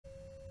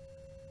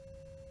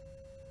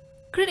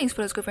Greetings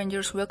fellow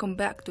scavengers, welcome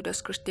back to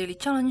Duskers Daily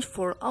Challenge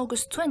for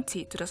August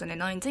 20,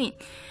 2019.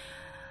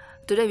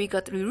 Today we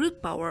got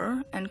Reroute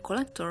Power and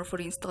Collector for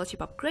the install chip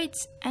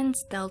upgrades and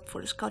Stealth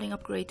for the scouting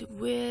upgrade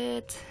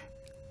with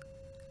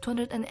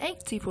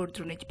 280 for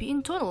drone HP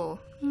in total.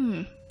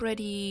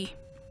 Pretty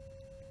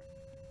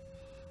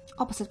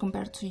opposite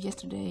compared to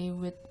yesterday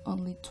with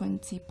only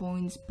 20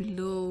 points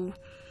below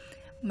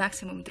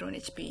maximum drone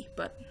HP,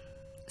 but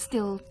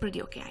still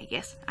pretty okay I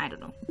guess. I don't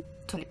know,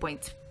 20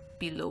 points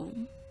below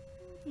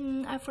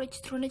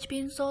average drone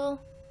HP, so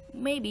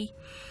maybe.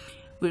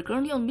 We're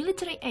currently on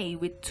Military A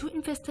with 2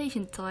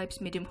 infestation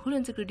types, medium hull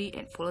integrity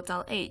and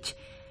volatile age.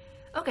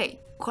 Okay,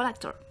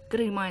 Collector,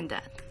 gotta remind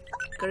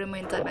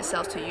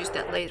myself to use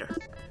that later.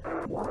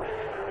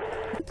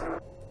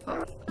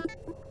 Oh.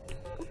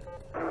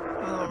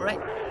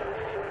 Alright.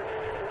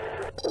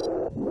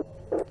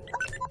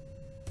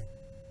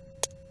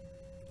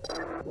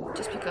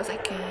 Just because I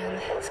can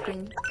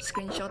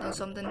screenshot on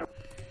something.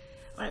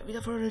 Alright,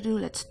 without further ado,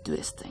 let's do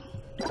this thing.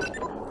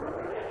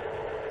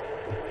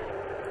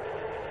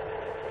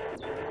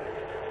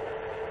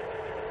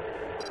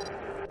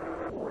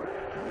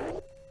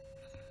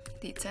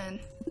 D10.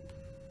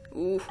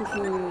 Ooh,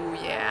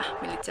 yeah,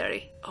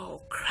 military.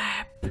 Oh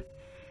crap.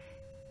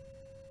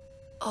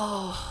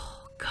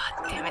 Oh, god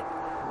damn it.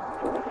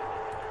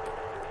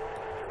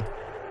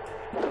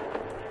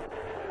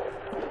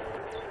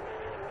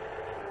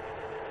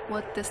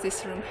 What does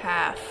this room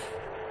have?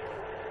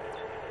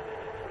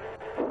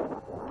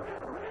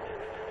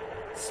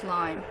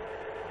 Slime.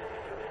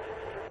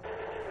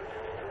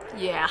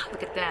 Yeah,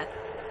 look at that.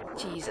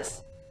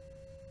 Jesus.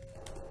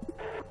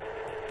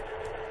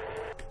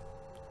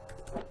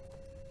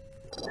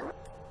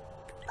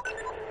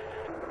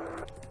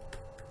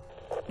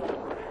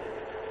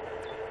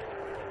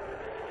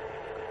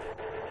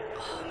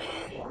 Oh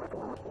man.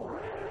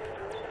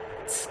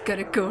 It's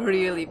gonna go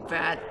really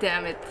bad,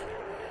 damn it.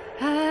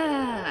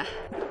 Ah.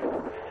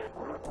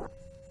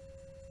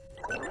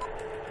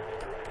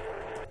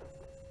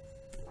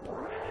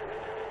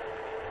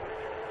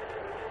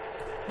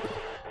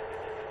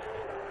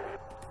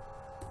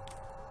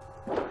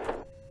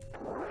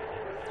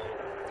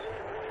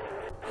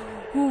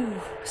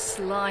 Ooh,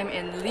 slime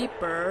and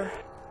leaper.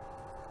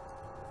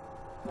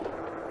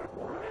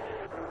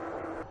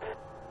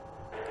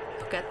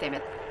 God damn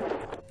it.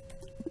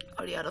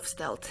 Already out of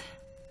stealth.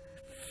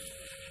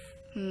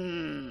 I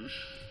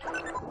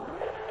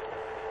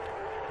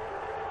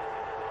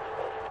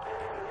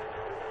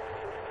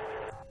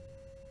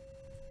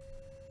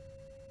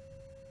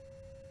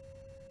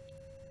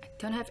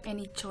don't have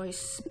any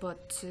choice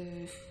but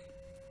to...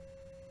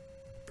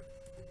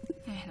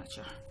 not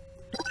sure.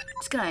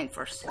 Let's get in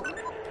first.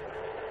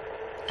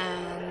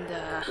 And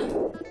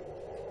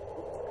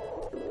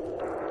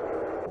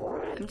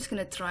I'm just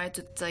gonna try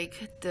to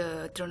take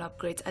the drone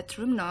upgrades at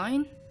room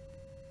 9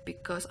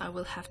 because I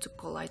will have to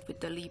collide with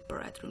the leaper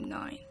at room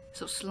 9.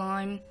 So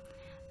slime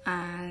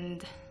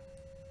and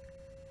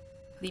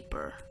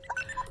leaper.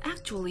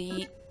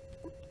 Actually,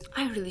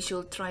 I really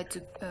should try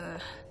to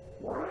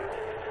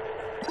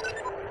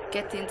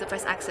get the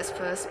interface access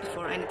first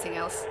before anything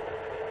else.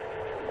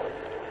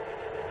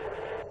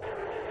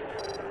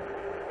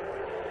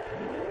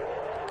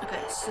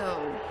 Okay, so...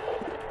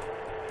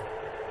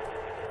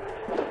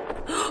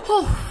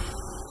 Oh!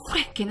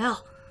 Freaking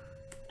hell!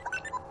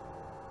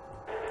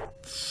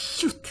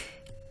 Shoot!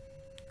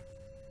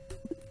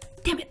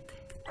 Damn it!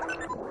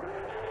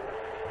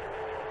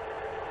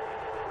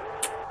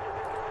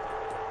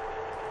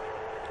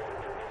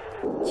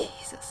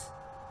 Jesus.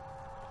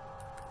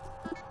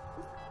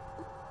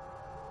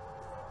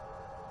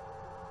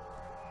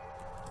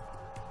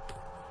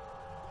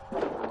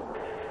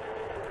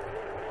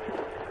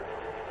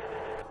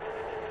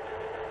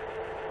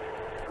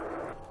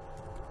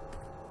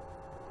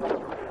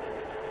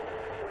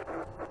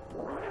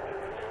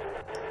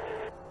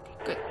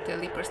 Good, the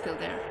leaper's still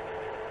there.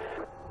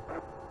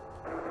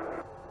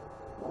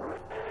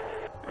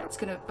 It's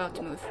gonna about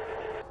to move.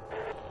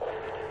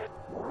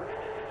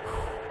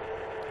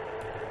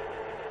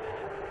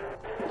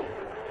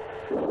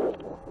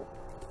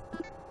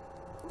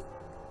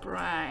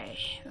 Right,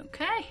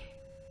 okay.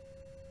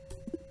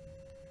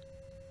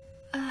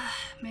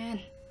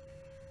 Man.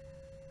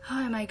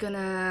 How am I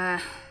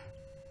gonna...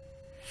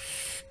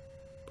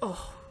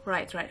 Oh,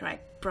 right.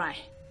 Bry.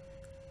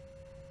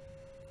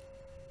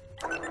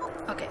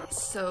 Okay,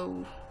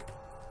 so...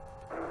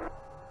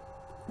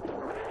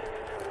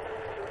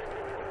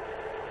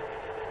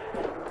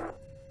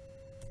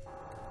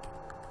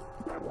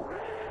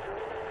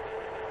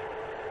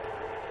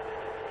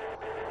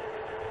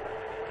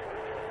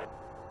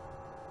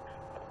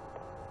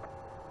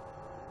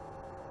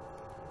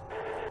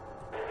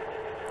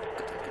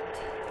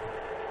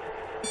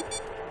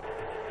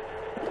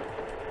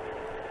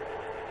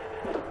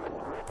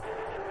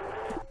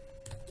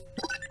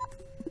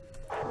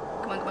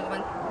 Come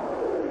on.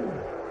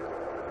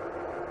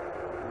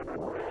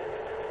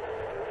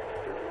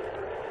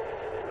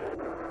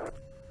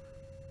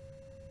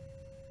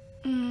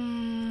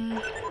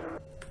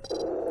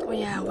 Oh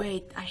yeah,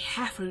 wait, I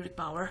have reroute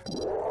power.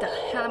 The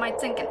hell am I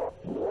thinking?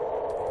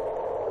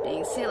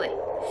 Being silly.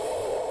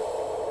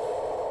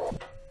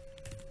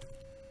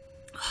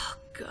 Oh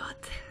god.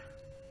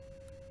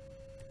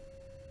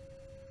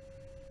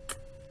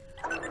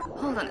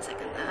 Hold on a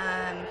second.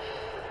 I'm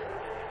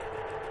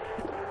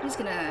just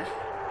gonna...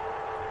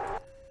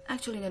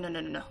 Actually,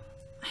 no.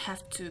 I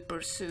have to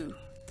pursue.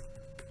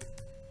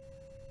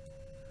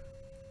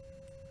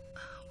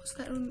 Was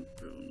that room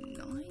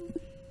 9?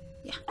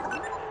 Yeah.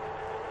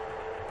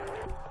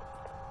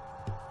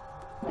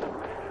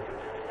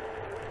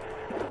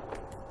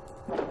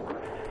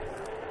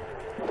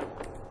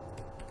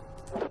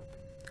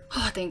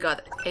 Oh, thank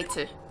god.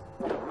 A2.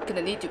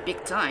 Gonna need you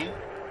big time.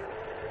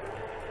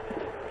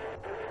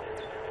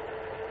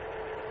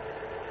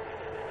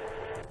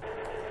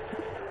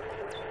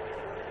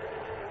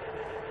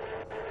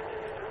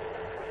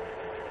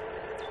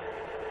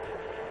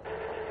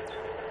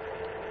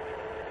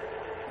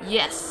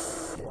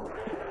 Yes.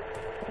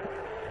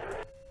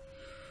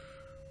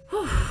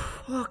 Whew.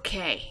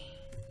 Okay.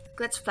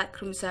 Let's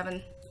flag room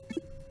 7.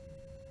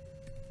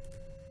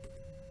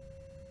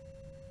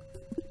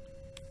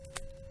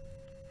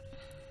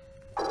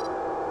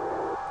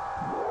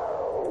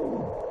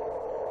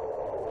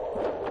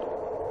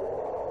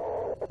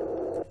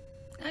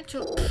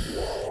 Actually,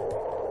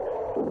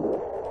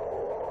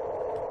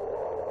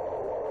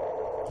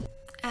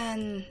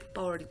 and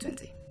power to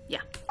 20.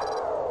 Yeah.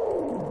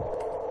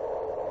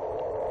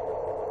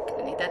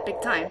 Gonna need that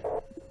big time.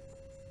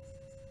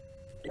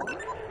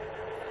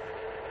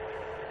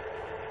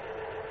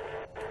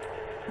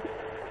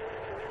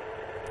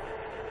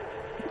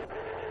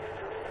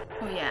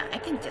 Oh yeah, I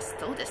can just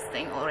tow this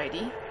thing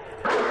already.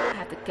 I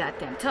have the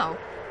goddamn tow.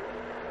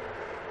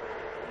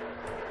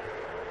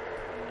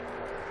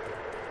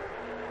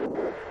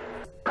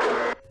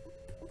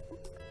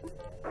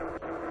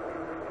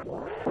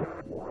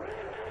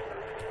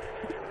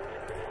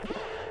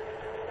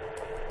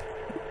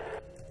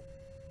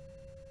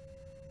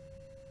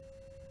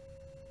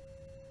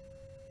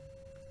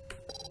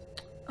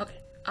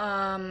 Okay,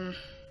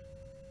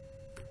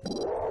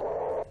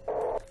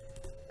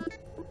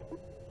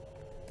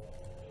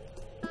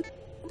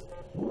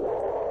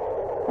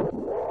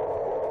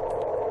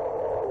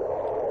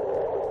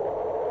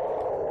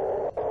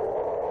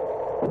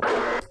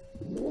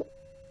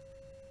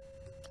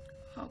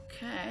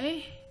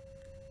 okay.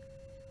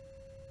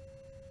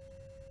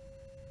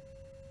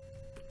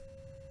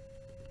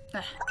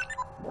 Ah.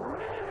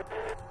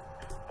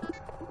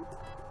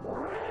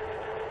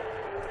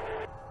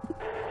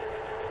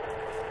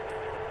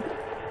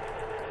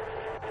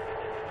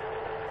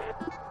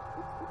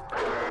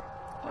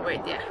 Oh,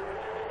 wait, yeah.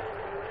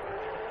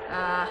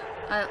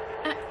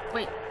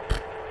 Wait.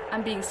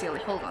 I'm being silly.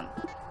 Hold on.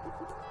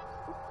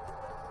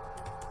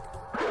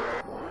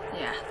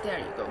 Yeah, there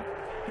you go.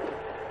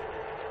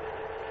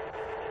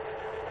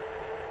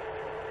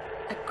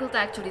 I could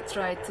actually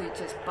try to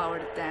just power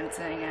the damn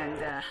thing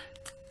and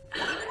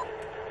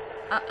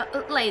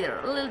later,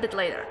 a little bit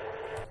later.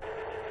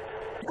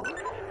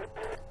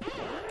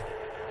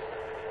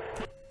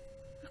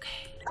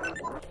 Okay.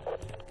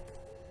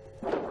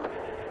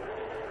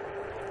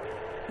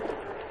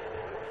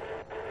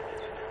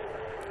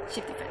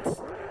 Ship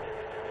defense.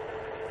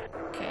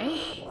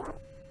 Okay.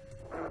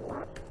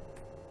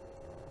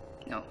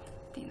 No,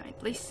 D9,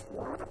 please.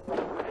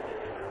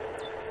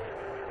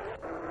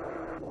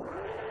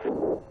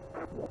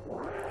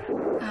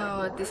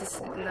 Oh, this is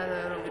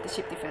another room with the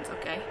ship defense,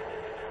 okay.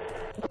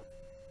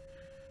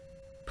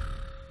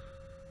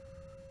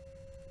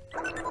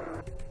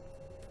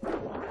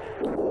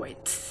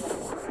 Wait.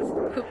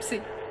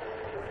 Oopsie.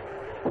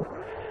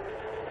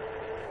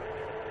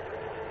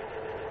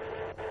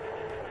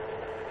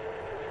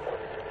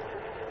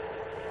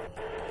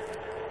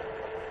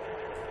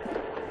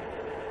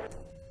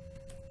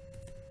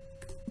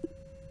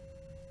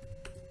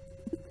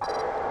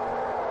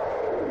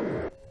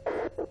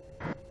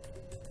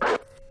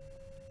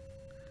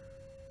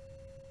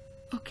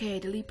 Okay,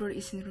 the Leaper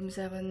is in room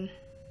 7.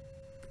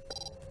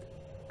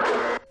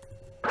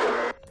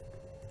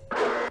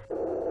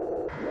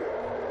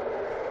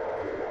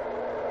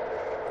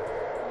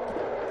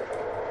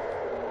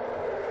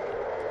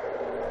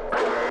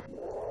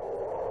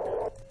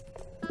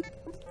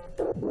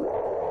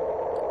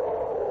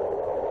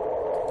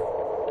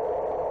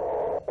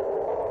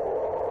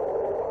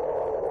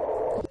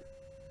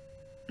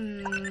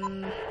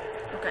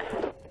 Okay.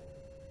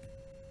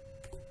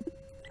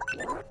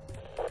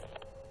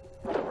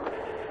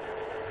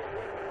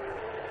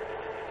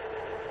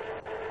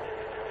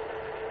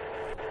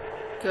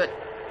 Good.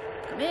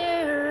 Come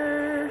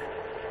here.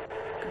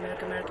 Come here,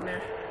 come here, come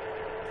here.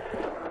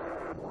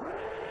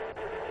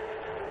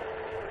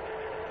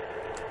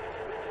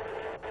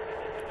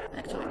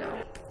 Actually,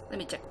 no. Let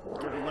me check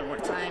the room one more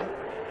time.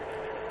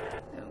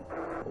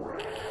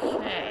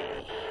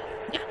 Okay.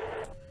 Yeah.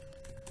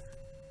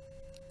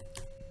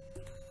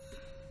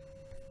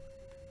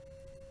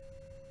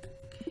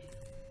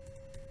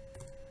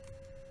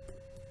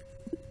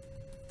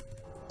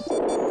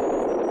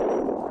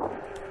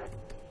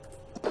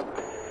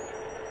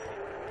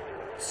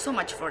 So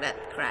much for that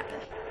crap.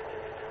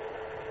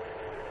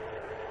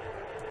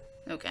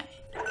 Okay.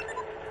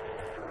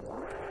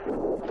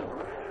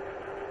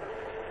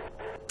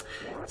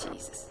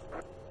 Jesus.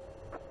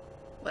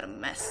 What a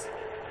mess.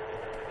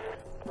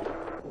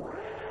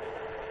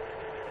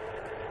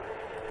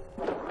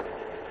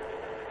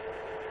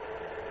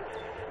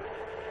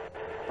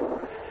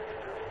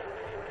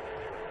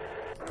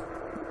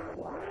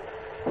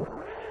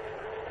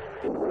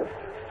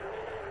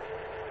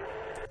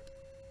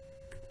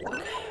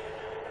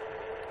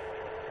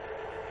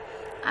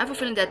 I have a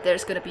feeling that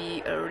there's gonna be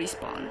a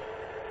respawn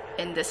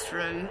in this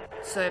room,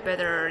 so I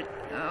better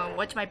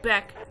watch my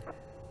back.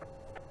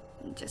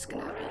 I'm just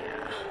gonna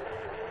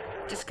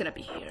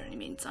be here in the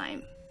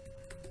meantime.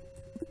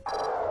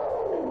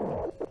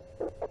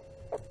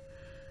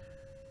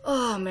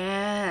 Oh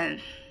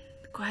man,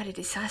 quite a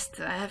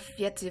disaster. I have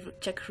yet to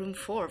check room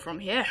 4 from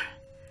here.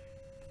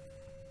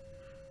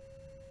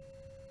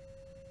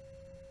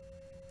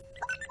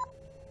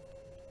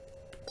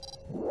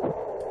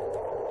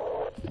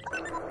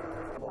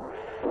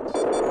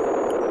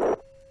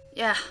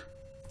 Yeah.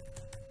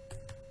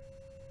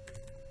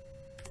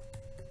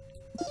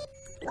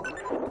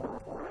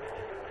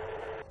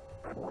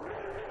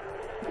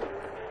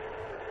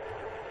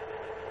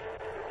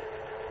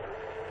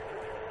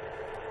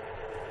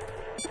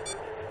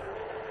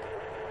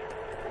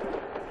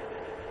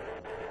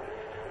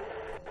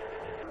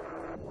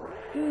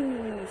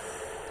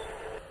 Oof.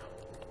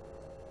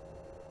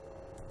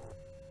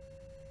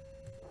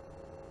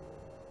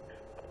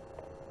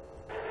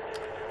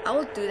 I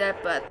will do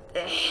that, but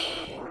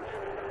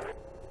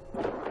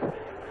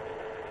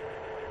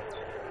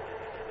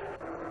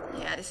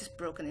yeah, this is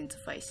broken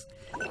interface.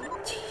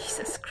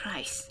 Jesus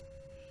Christ.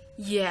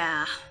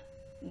 Yeah,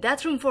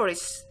 that room 4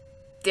 is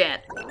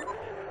dead.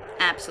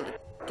 Absolute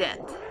dead.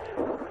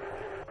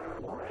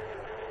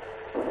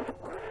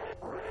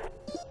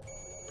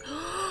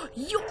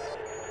 Yo!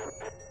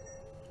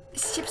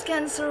 Ship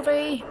scan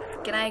survey.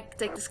 Can I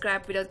take the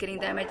scrap without getting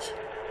damage?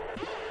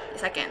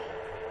 Yes, I can.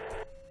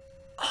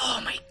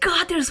 Oh my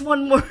god, there's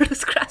one more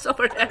scratch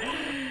over there.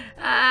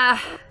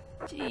 Ah,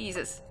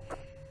 Jesus.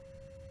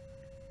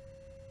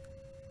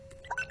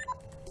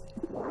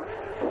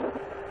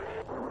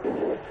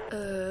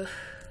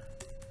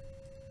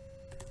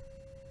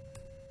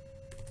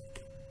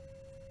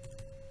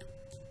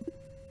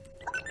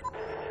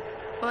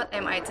 What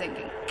am I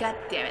thinking? God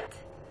damn it.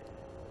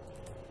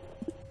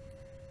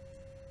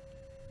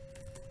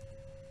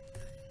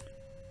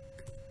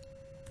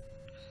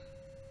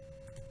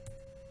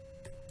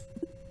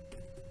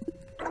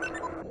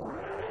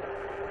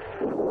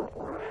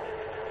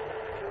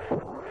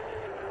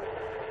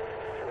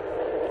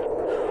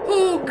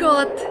 Oh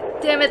god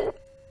damn it.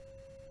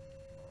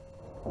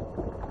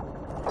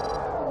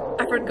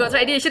 I forgot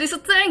radiation is a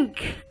thing.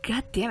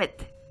 God damn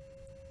it.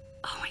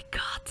 Oh my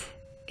god.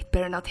 It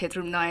better not hit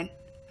room 9.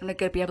 I'm not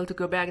gonna be able to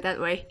go back that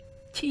way.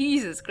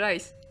 Jesus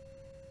Christ.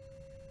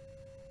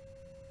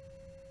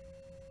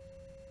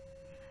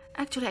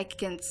 Actually, I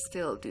can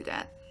still do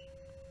that.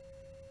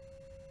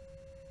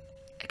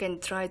 I can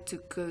try to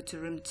go to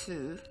room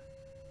 2.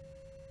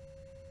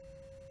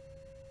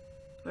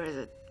 Where is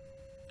it?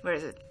 Where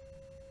is it?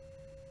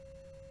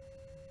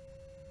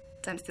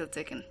 Time's still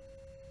ticking.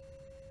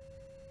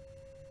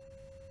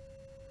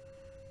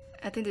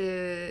 I think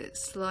the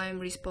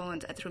slime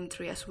respawned at room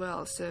 3 as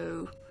well,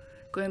 so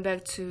going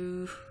back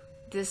to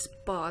this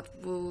spot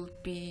will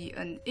be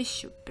an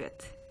issue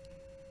bit.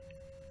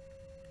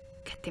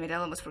 God damn it, I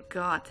almost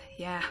forgot.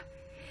 Yeah.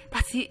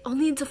 That's the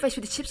only interface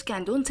with the chip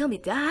scan. Don't tell me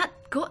that.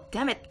 God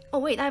damn it. Oh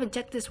wait, I haven't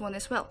checked this one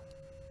as well.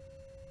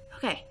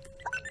 Okay.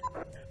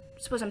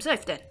 Suppose I'm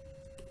safe then.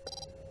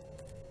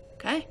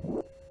 Okay.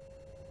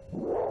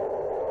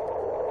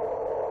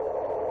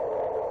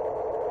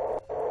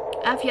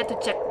 I've yet to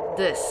check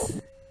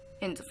this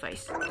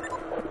interface.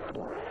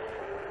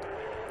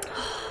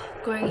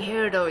 Going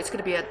here though, it's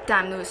gonna be a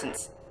damn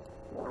nuisance.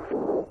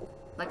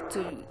 Like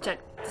to check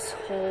this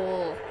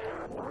whole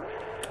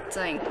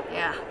thing,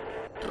 yeah.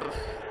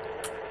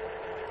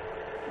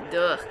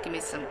 Duh, give me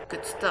some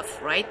good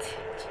stuff, right?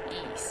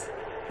 Jeez.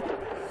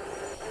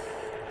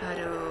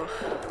 Aduh.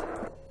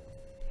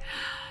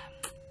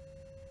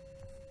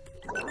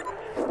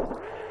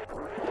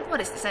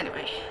 What is this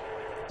anyway?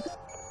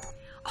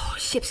 Oh,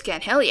 ship scan,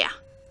 hell yeah.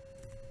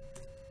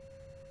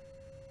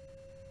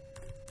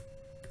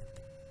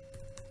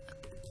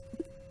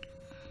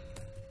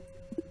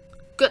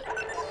 Good.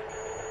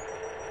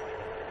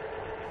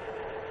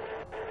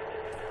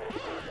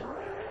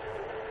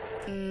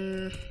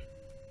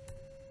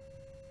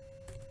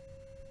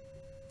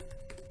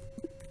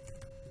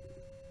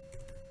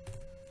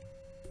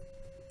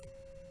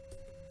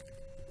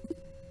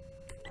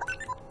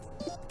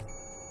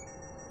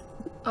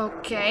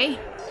 Okay.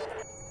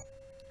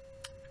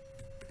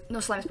 No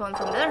slime spawn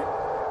from there.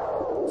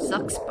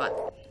 Sucks,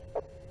 but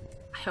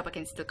I hope I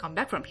can still come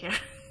back from here.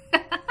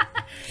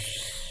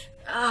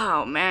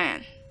 Oh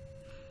man.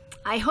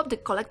 I hope the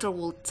collector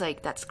will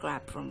take that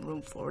scrap from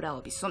room 4. That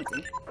will be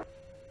something.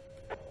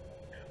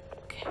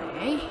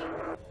 Okay.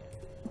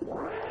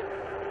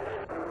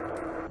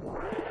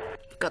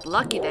 got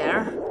lucky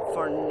there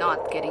for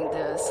not getting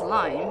the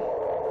slime.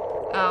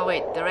 Oh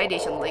wait, the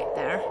radiation leak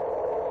there.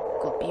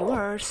 Could be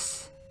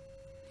worse.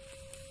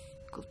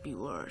 Could be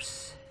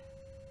worse.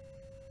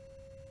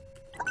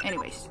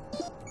 Anyways.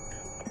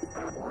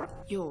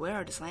 Yo, where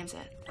are the slimes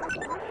at?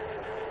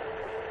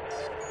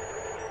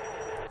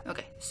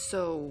 Okay,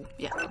 so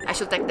yeah, I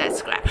should take that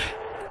scrap.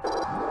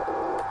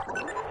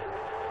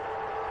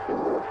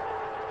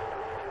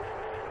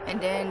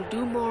 And then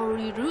do more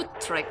reroute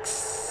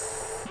tricks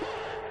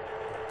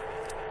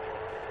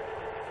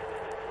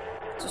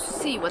to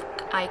see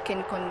what I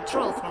can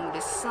control from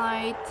this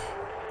side.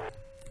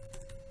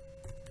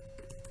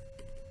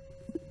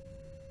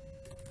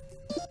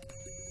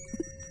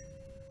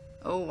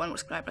 Oh, one more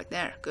scrap right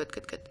there. Good,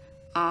 good, good.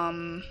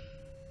 Room,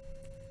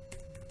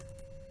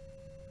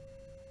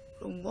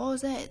 what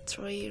was that?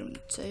 3, room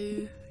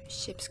 2,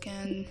 ship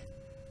scan,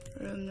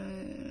 room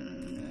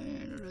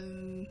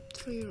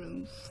 3,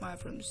 room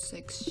 5, room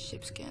 6,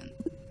 ship scan.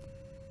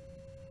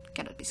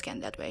 Cannot be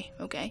scanned that way.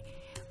 Okay.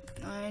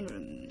 9,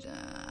 room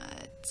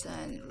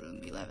 10, room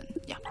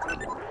 11. Yeah.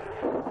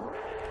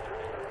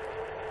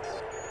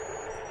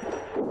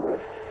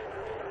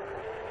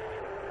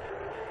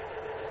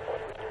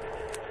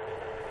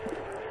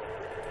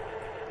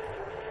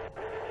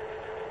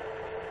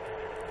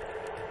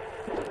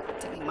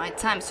 Taking my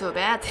time so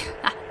bad.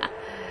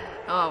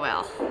 Oh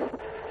well.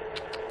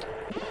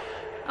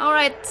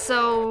 Alright,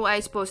 so I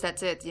suppose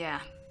that's it,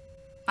 yeah.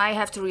 I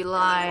have to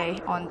rely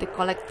on the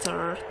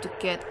collector to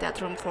get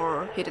that room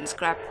 4 hidden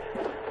scrap.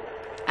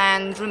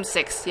 And room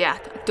 6, yeah,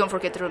 don't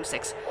forget room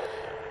 6.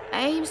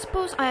 I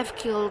suppose I have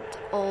killed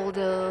all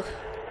the...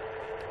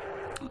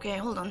 Okay,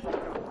 hold on.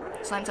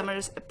 Slime timer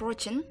is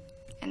approaching,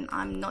 and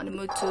I'm not in the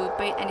mood to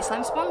bait any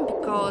slime spawn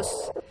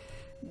because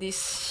these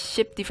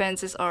ship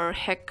defenses are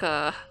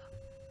hecka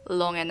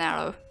long and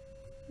narrow.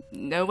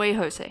 No way,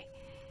 Jose.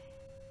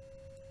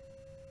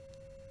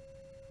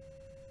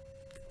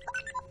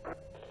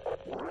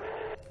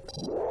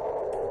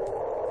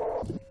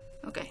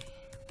 Okay.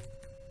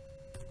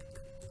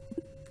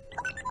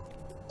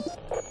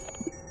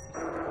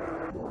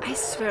 I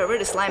swear, where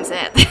the slime's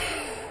at?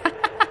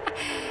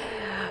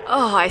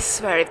 Oh, I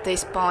swear, if they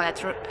spawn at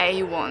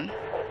A1,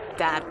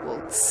 that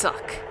will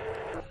suck.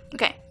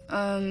 Okay,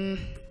 I'm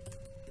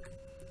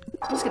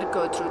just gonna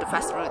go through the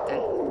fast route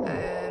then.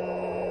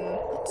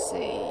 Let's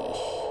see.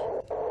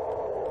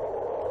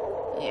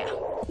 Yeah.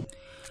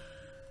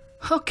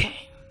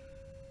 Okay.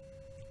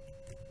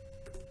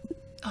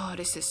 Oh,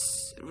 this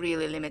is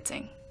really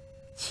limiting.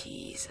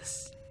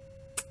 Jesus.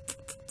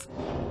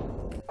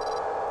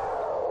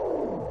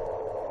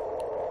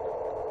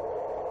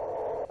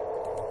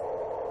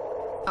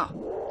 Oh,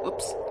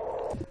 whoops.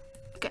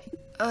 Okay.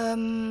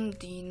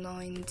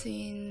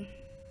 D19.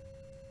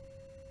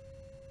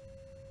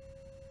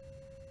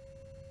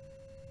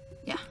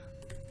 Yeah.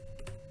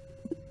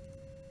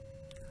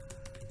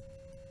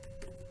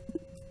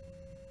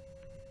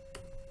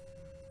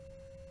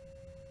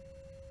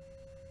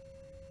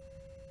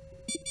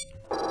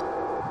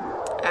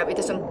 It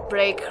doesn't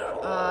break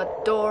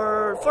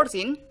door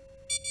 14.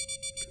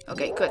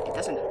 Okay, good, it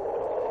doesn't.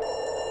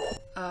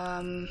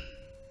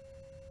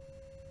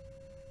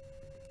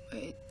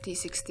 Wait,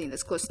 D16,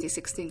 let's close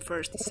D16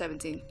 first,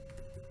 D17.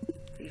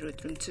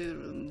 Reroute room 2,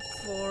 room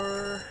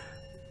 4.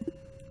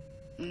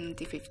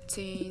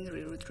 D15,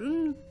 reroute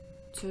room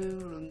 2,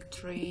 room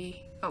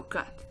 3. Oh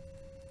god.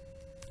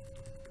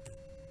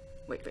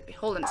 Wait,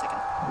 hold on a second.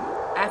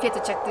 I have yet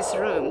to check this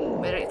room,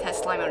 whether it has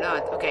slime or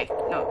not. Okay,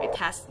 no, it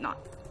has not.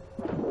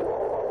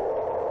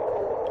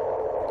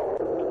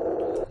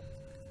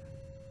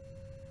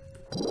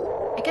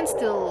 I can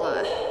still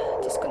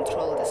just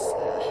control this.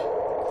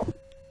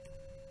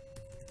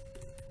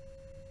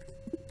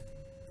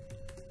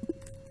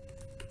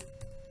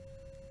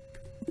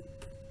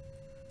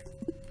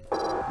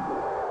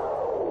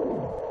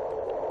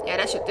 Yeah,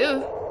 that should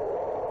do.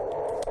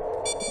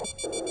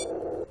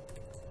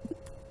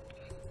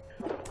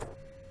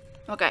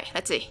 Okay,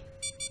 let's see.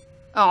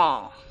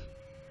 Oh,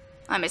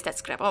 I missed that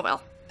scrap. Oh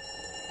well.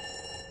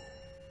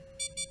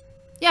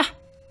 Yeah,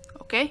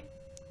 okay.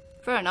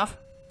 Fair enough.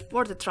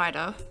 Worth a try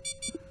though.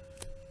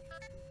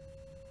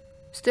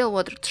 Still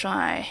worth a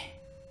try.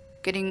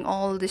 Getting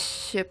all the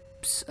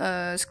ships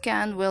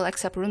scanned well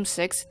except room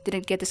 6.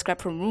 Didn't get the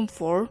scrap from room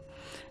 4.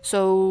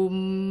 So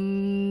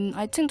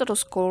I think total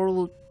score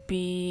will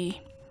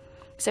be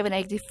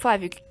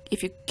 785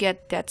 if you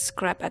get that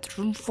scrap at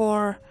room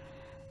 4.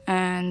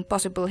 And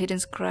possible hidden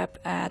scrap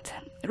at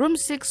room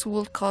 6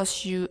 will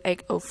cost you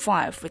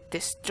 805 with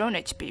this drone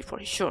HP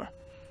for sure.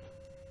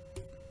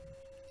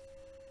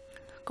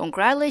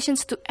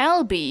 Congratulations to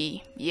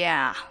LB.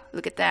 Yeah,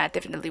 look at that.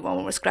 Definitely one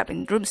more scrap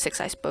in room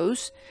 6, I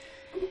suppose.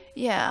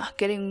 Yeah,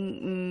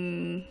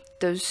 getting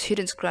those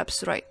hidden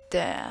scraps right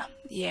there.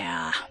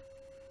 Yeah,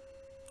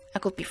 I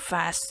could be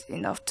fast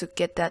enough to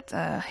get that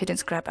hidden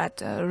scrap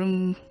at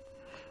room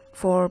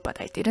 4,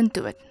 but I didn't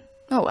do it.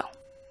 Oh well.